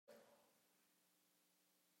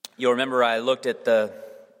You'll remember I looked at the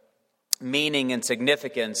meaning and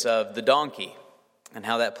significance of the donkey and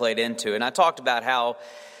how that played into it. And I talked about how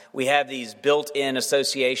we have these built-in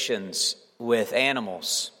associations with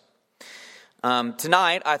animals.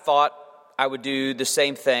 Tonight, I thought I would do the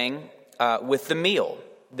same thing with the meal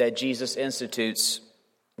that Jesus institutes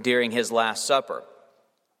during his Last Supper.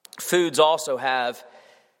 Foods also have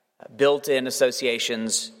built-in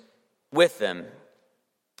associations with them,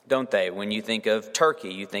 don't they? When you think of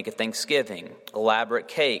turkey, you think of Thanksgiving, elaborate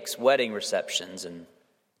cakes, wedding receptions, and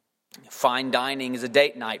fine dining as a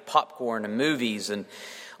date night, popcorn and movies, and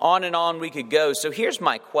on we could go. So here's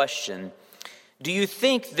my question. Do you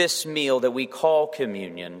think this meal that we call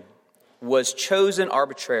communion was chosen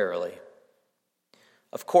arbitrarily?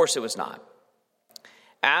 Of course it was not.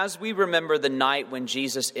 As we remember the night when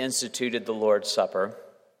Jesus instituted the Lord's Supper,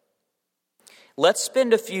 let's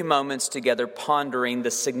spend a few moments together pondering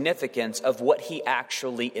the significance of what he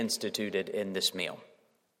actually instituted in this meal.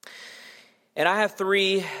 And I have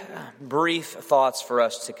three brief thoughts for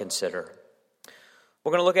us to consider.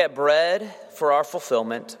 We're going to look at bread for our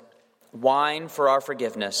fulfillment, wine for our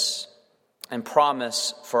forgiveness, and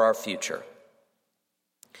promise for our future.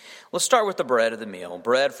 Let's start with the bread of the meal,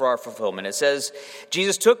 bread for our fulfillment. It says,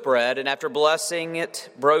 Jesus took bread, and after blessing it,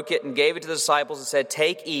 broke it, and gave it to the disciples and said,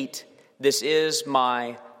 "Take, eat, this is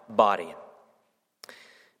my body."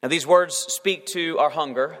 Now, these words speak to our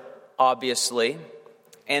hunger, obviously,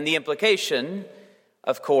 and the implication,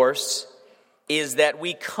 of course, is that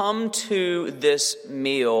we come to this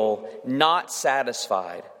meal not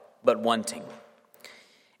satisfied, but wanting.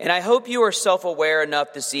 And I hope you are self-aware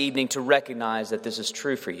enough this evening to recognize that this is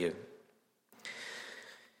true for you.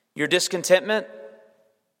 Your discontentment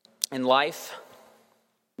in life,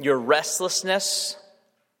 your restlessness,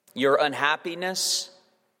 your unhappiness,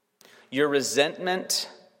 your resentment,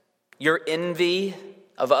 your envy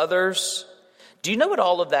of others. Do you know what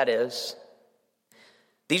all of that is?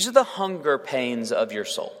 These are the hunger pains of your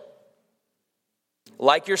soul.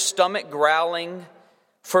 Like your stomach growling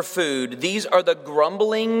for food, these are the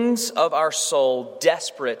grumblings of our soul,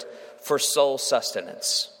 desperate for soul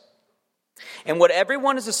sustenance. And what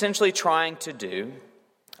everyone is essentially trying to do,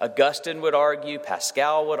 Augustine would argue,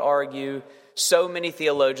 Pascal would argue, so many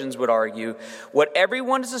theologians would argue, what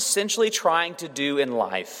everyone is essentially trying to do in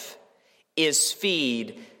life is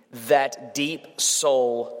feed that deep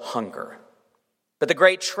soul hunger. But the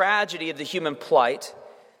great tragedy of the human plight,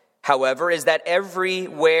 however, is that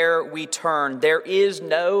everywhere we turn, there is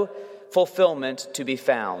no fulfillment to be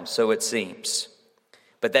found, so it seems.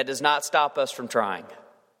 But that does not stop us from trying.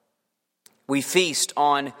 We feast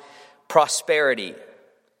on prosperity,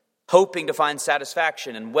 hoping to find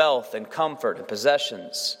satisfaction in wealth and comfort and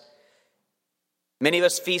possessions. Many of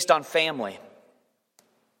us feast on family,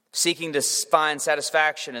 seeking to find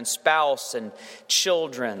satisfaction in spouse and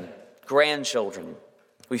children, grandchildren.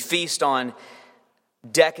 We feast on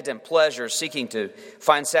decadent pleasures, seeking to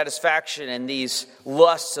find satisfaction in these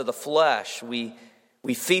lusts of the flesh. We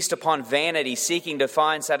feast upon vanity, seeking to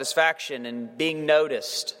find satisfaction in being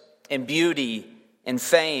noticed, in beauty, in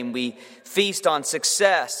fame. We feast on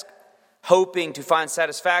success, hoping to find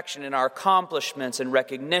satisfaction in our accomplishments and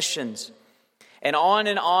recognitions. And on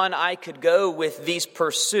I could go with these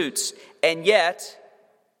pursuits. And yet,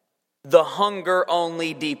 the hunger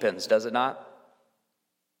only deepens, does it not?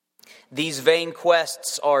 These vain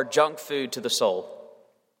quests are junk food to the soul.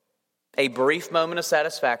 A brief moment of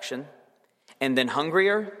satisfaction, and then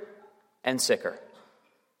hungrier and sicker.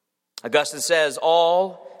 Augustine says,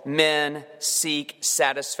 all men seek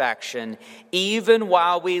satisfaction, even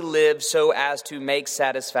while we live so as to make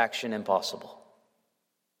satisfaction impossible.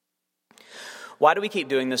 Why do we keep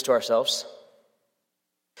doing this to ourselves?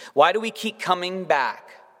 Why do we keep coming back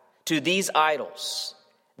to these idols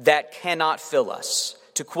that cannot fill us?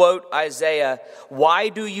 To quote Isaiah, "Why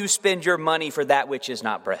do you spend your money for that which is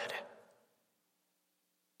not bread?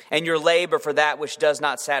 And your labor for that which does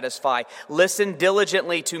not satisfy? Listen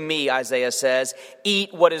diligently to me," Isaiah says.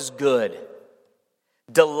 "Eat what is good.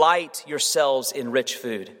 Delight yourselves in rich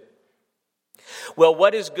food." Well,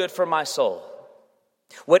 what is good for my soul?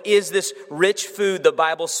 What is this rich food the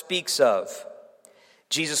Bible speaks of?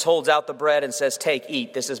 Jesus holds out the bread and says, "Take,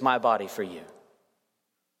 eat, this is my body for you."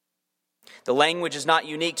 The language is not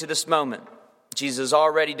unique to this moment. Jesus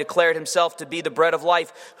already declared himself to be the bread of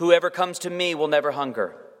life. "Whoever comes to me will never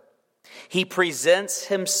hunger." He presents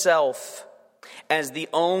himself as the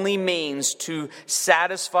only means to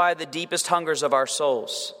satisfy the deepest hungers of our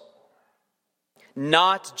souls.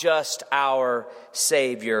 Not just our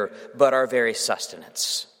Savior, but our very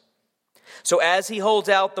sustenance. So as he holds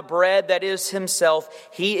out the bread that is himself,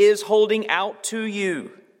 he is holding out to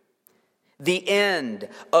you the end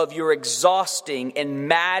of your exhausting and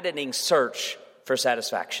maddening search for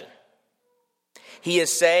satisfaction. He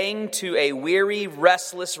is saying to a weary,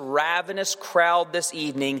 restless, ravenous crowd this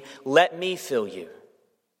evening, let me fill you.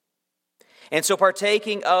 And so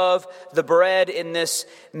partaking of the bread in this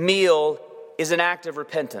meal is an act of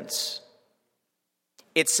repentance.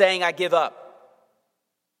 It's saying, I give up.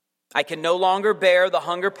 I can no longer bear the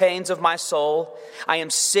hunger pains of my soul. I am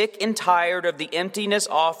sick and tired of the emptiness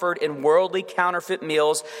offered in worldly counterfeit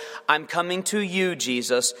meals. I'm coming to you,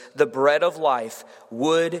 Jesus, the bread of life.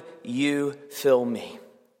 Would you fill me?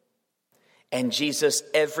 And Jesus,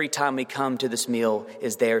 every time we come to this meal,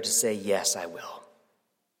 is there to say, yes, I will.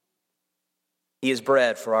 He is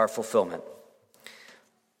bread for our fulfillment.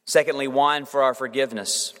 Secondly, wine for our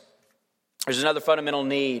forgiveness. There's another fundamental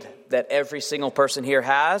need that every single person here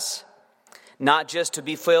has, not just to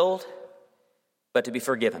be filled, but to be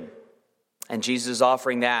forgiven. And Jesus is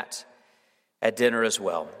offering that at dinner as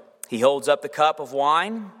well. He holds up the cup of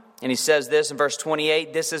wine, and he says this in verse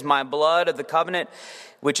 28, this is my blood of the covenant,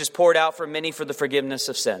 which is poured out for many for the forgiveness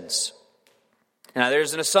of sins. Now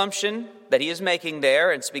there's an assumption that he is making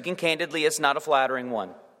there, and speaking candidly, it's not a flattering one.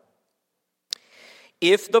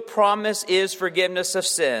 If the promise is forgiveness of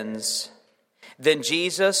sins, then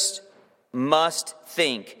Jesus must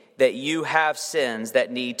think that you have sins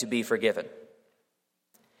that need to be forgiven.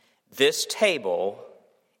 This table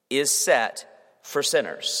is set for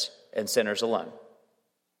sinners and sinners alone.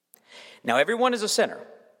 Now, everyone is a sinner,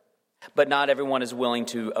 but not everyone is willing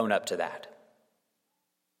to own up to that.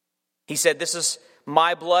 He said, this is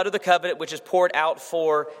my blood of the covenant, which is poured out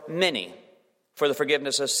for many for the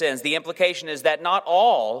forgiveness of sins. The implication is that not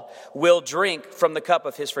all will drink from the cup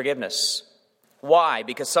of his forgiveness. Why?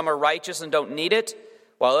 Because some are righteous and don't need it,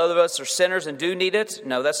 while other of us are sinners and do need it?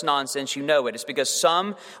 No, that's nonsense. You know it. It's because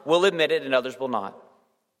some will admit it and others will not.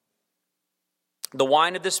 The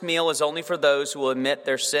wine of this meal is only for those who will admit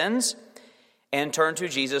their sins and turn to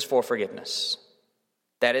Jesus for forgiveness.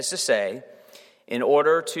 That is to say, in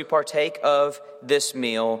order to partake of this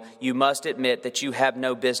meal, you must admit that you have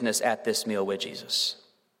no business at this meal with Jesus.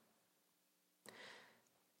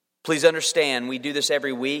 Please understand, we do this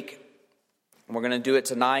every week. We're going to do it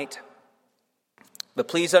tonight. But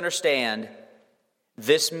please understand,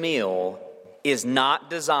 this meal is not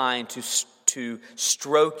designed to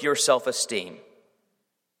stroke your self-esteem.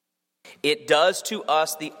 It does to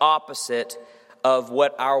us the opposite of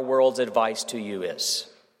what our world's advice to you is.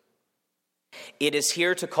 It is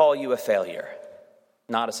here to call you a failure,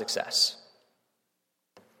 not a success.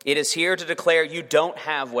 It is here to declare you don't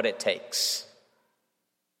have what it takes.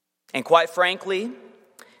 And quite frankly,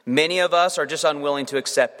 many of us are just unwilling to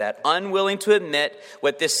accept that, unwilling to admit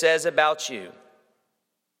what this says about you.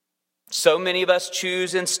 So many of us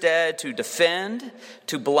choose instead to defend,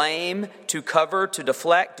 to blame, to cover, to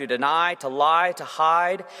deflect, to deny, to lie, to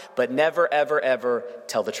hide, but never, ever, ever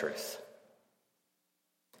tell the truth.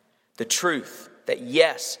 The truth that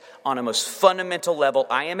yes, on a most fundamental level,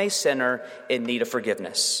 I am a sinner in need of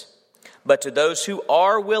forgiveness. But to those who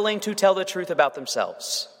are willing to tell the truth about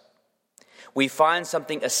themselves, we find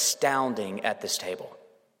something astounding at this table.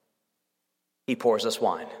 He pours us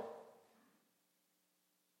wine.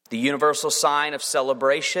 The universal sign of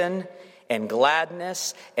celebration and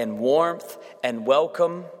gladness and warmth and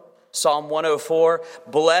welcome. Psalm 104,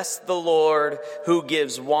 bless the Lord who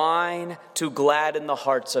gives wine to gladden the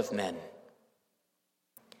hearts of men.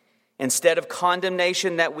 Instead of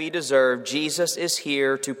condemnation that we deserve, Jesus is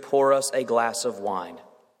here to pour us a glass of wine,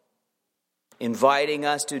 inviting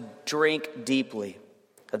us to drink deeply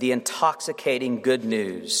of the intoxicating good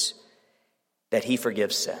news that he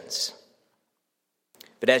forgives sins.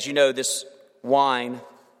 But as you know, this wine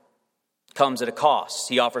comes at a cost.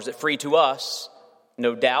 He offers it free to us.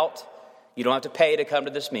 No doubt, you don't have to pay to come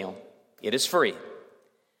to this meal. It is free.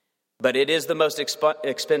 But it is the most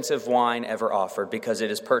expensive wine ever offered because it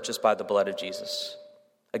is purchased by the blood of Jesus.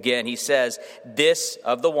 Again, he says, this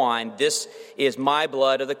of the wine, this is my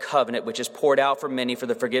blood of the covenant, which is poured out for many for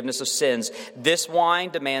the forgiveness of sins. This wine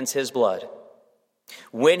demands his blood.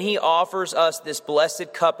 When he offers us this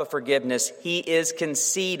blessed cup of forgiveness, he is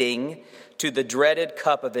conceding to the dreaded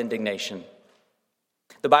cup of indignation.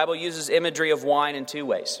 The Bible uses imagery of wine in two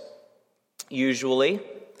ways. Usually,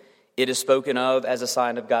 it is spoken of as a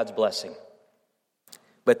sign of God's blessing.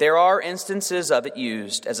 But there are instances of it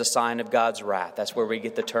used as a sign of God's wrath. That's where we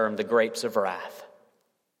get the term, the grapes of wrath.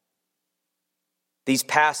 These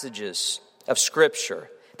passages of Scripture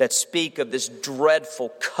that speak of this dreadful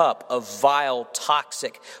cup of vile,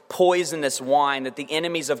 toxic, poisonous wine that the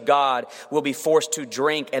enemies of God will be forced to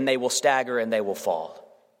drink, and they will stagger and they will fall.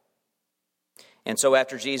 And so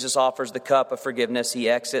after Jesus offers the cup of forgiveness, he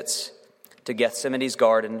exits to Gethsemane's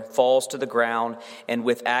garden, falls to the ground, and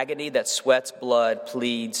with agony that sweats blood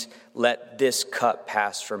pleads, "Let this cup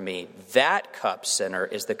pass from me." That cup, sinner,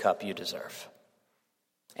 is the cup you deserve,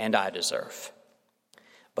 and I deserve.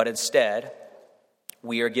 But instead,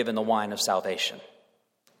 we are given the wine of salvation,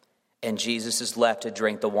 and Jesus is left to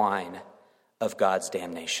drink the wine of God's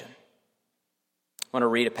damnation. I want to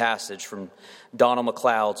read a passage from Donald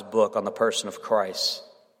MacLeod's book on the person of Christ,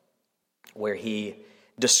 where he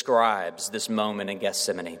describes this moment in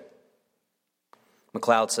Gethsemane.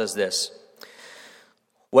 MacLeod says this: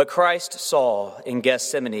 "What Christ saw in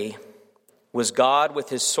Gethsemane was God with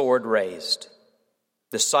his sword raised.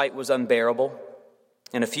 The sight was unbearable.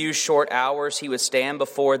 In a few short hours he would stand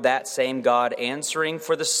before that same God, answering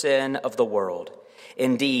for the sin of the world.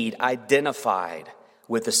 Indeed, identified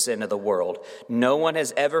with the sin of the world. No one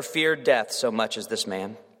has ever feared death so much as this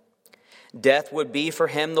man. Death would be for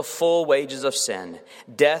him the full wages of sin.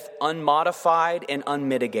 Death unmodified and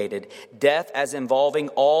unmitigated. Death as involving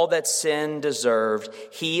all that sin deserved.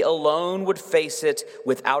 He alone would face it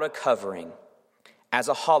without a covering, as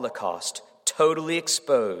a holocaust, totally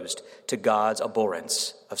exposed to God's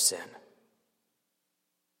abhorrence of sin."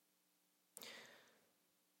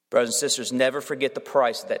 Brothers and sisters, never forget the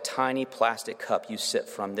price of that tiny plastic cup you sip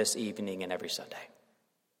from this evening and every Sunday.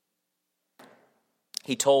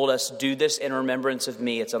 He told us, "Do this in remembrance of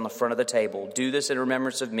me." It's on the front of the table. "Do this in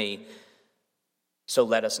remembrance of me." So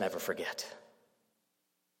let us never forget.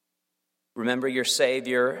 Remember your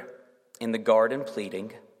Savior in the garden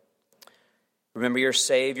pleading. Remember your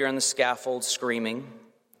Savior on the scaffold screaming.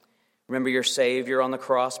 Remember your Savior on the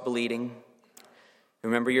cross bleeding.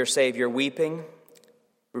 Remember your Savior weeping.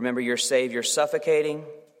 Remember your Savior suffocating.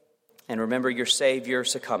 And remember your Savior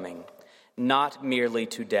succumbing, not merely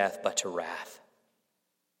to death, but to wrath.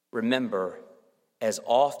 Remember, as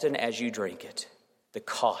often as you drink it, the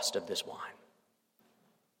cost of this wine.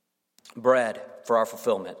 Bread for our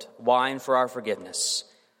fulfillment, wine for our forgiveness.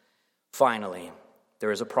 Finally,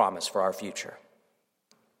 there is a promise for our future.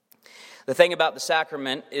 The thing about the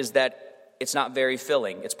sacrament is that it's not very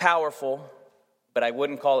filling. It's powerful, but I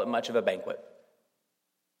wouldn't call it much of a banquet.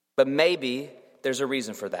 But maybe there's a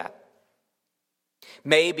reason for that.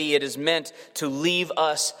 Maybe it is meant to leave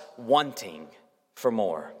us wanting for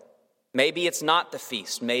more. Maybe it's not the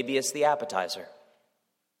feast. Maybe it's the appetizer.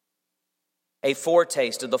 A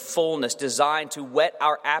foretaste of the fullness designed to whet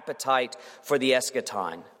our appetite for the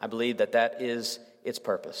eschaton. I believe that is its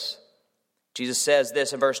purpose. Jesus says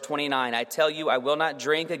this in verse 29, "I tell you, I will not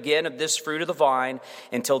drink again of this fruit of the vine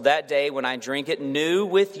until that day when I drink it new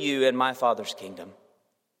with you in my Father's kingdom."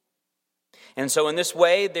 And so in this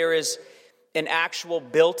way, there is an actual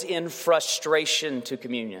built-in frustration to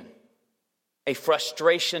communion, a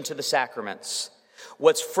frustration to the sacraments.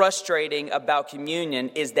 What's frustrating about communion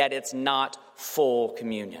is that it's not full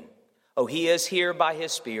communion. Oh, he is here by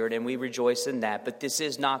his Spirit, and we rejoice in that, but this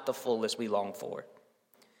is not the fullness we long for.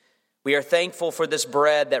 We are thankful for this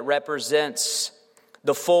bread that represents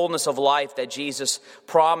the fullness of life that Jesus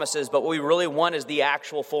promises, but what we really want is the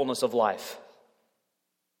actual fullness of life,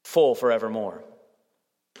 full forevermore.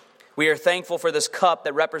 We are thankful for this cup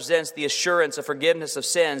that represents the assurance of forgiveness of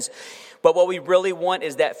sins, but what we really want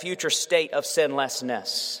is that future state of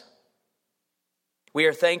sinlessness. We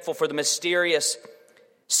are thankful for the mysterious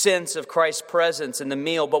sense of Christ's presence in the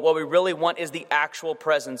meal, but what we really want is the actual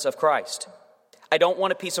presence of Christ. I don't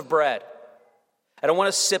want a piece of bread. I don't want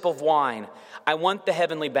a sip of wine. I want the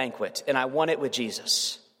heavenly banquet, and I want it with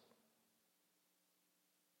Jesus.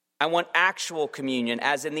 I want actual communion,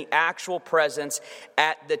 as in the actual presence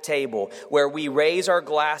at the table, where we raise our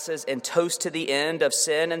glasses and toast to the end of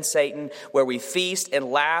sin and Satan, where we feast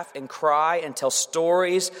and laugh and cry and tell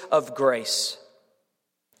stories of grace.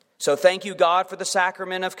 So thank you, God, for the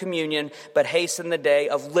sacrament of communion, but hasten the day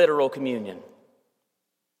of literal communion.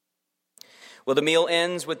 Well, the meal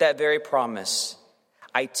ends with that very promise.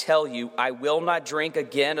 I tell you, I will not drink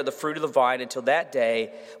again of the fruit of the vine until that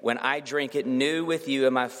day when I drink it new with you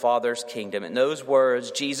in my Father's kingdom. In those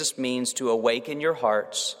words, Jesus means to awaken your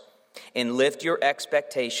hearts and lift your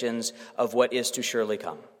expectations of what is to surely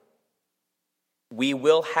come. We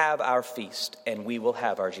will have our feast, and we will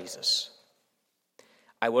have our Jesus.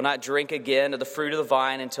 I will not drink again of the fruit of the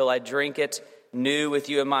vine until I drink it new with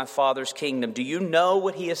you in my Father's kingdom. Do you know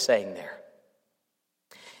what he is saying there?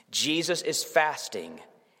 Jesus is fasting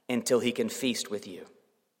until he can feast with you.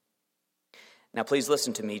 Now, please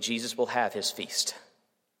listen to me. Jesus will have his feast.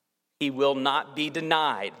 He will not be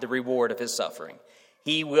denied the reward of his suffering.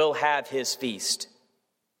 He will have his feast.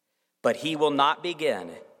 But he will not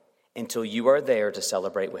begin until you are there to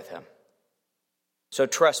celebrate with him. So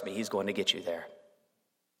trust me, he's going to get you there.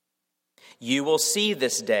 You will see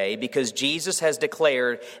this day because Jesus has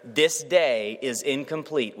declared this day is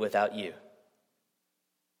incomplete without you.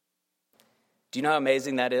 Do you know how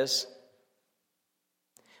amazing that is?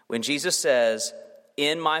 When Jesus says,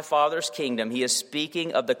 in my Father's kingdom, he is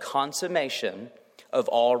speaking of the consummation of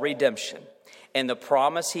all redemption. And the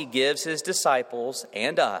promise he gives his disciples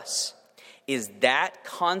and us is that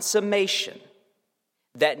consummation,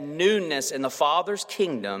 that newness in the Father's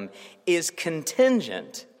kingdom is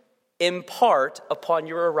contingent in part upon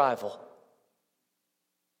your arrival.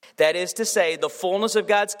 That is to say, the fullness of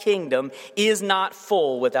God's kingdom is not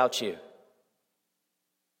full without you.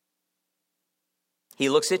 He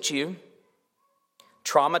looks at you,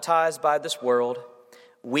 traumatized by this world,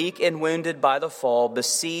 weak and wounded by the fall,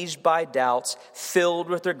 besieged by doubts, filled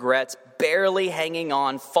with regrets, barely hanging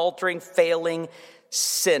on, faltering, failing,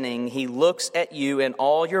 sinning. He looks at you in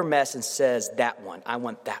all your mess and says, that one, I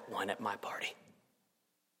want that one at my party.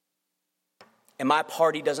 And my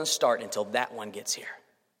party doesn't start until that one gets here.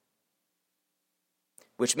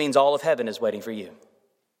 Which means all of heaven is waiting for you.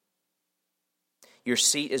 Your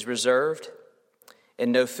seat is reserved,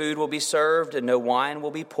 and no food will be served, and no wine will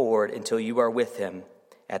be poured until you are with him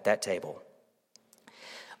at that table.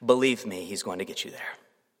 Believe me, he's going to get you there.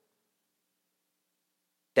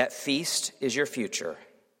 That feast is your future.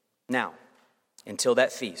 Now, until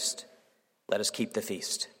that feast, let us keep the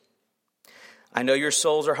feast. I know your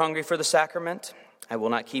souls are hungry for the sacrament. I will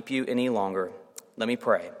not keep you any longer. Let me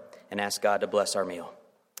pray and ask God to bless our meal.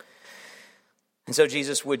 And so,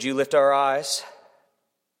 Jesus, would you lift our eyes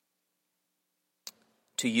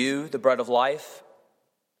to you, the bread of life?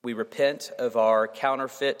 We repent of our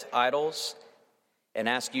counterfeit idols and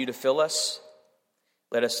ask you to fill us.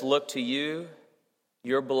 Let us look to you,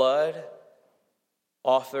 your blood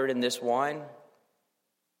offered in this wine.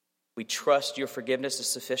 We trust your forgiveness is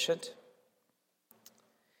sufficient.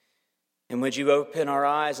 And would you open our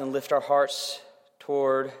eyes and lift our hearts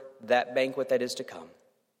toward that banquet that is to come,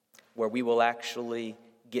 where we will actually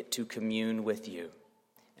get to commune with you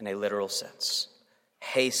in a literal sense.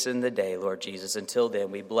 Hasten the day, Lord Jesus. Until then,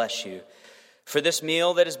 we bless you for this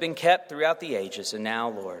meal that has been kept throughout the ages. And now,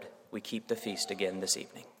 Lord, we keep the feast again this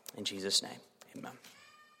evening. In Jesus' name, amen.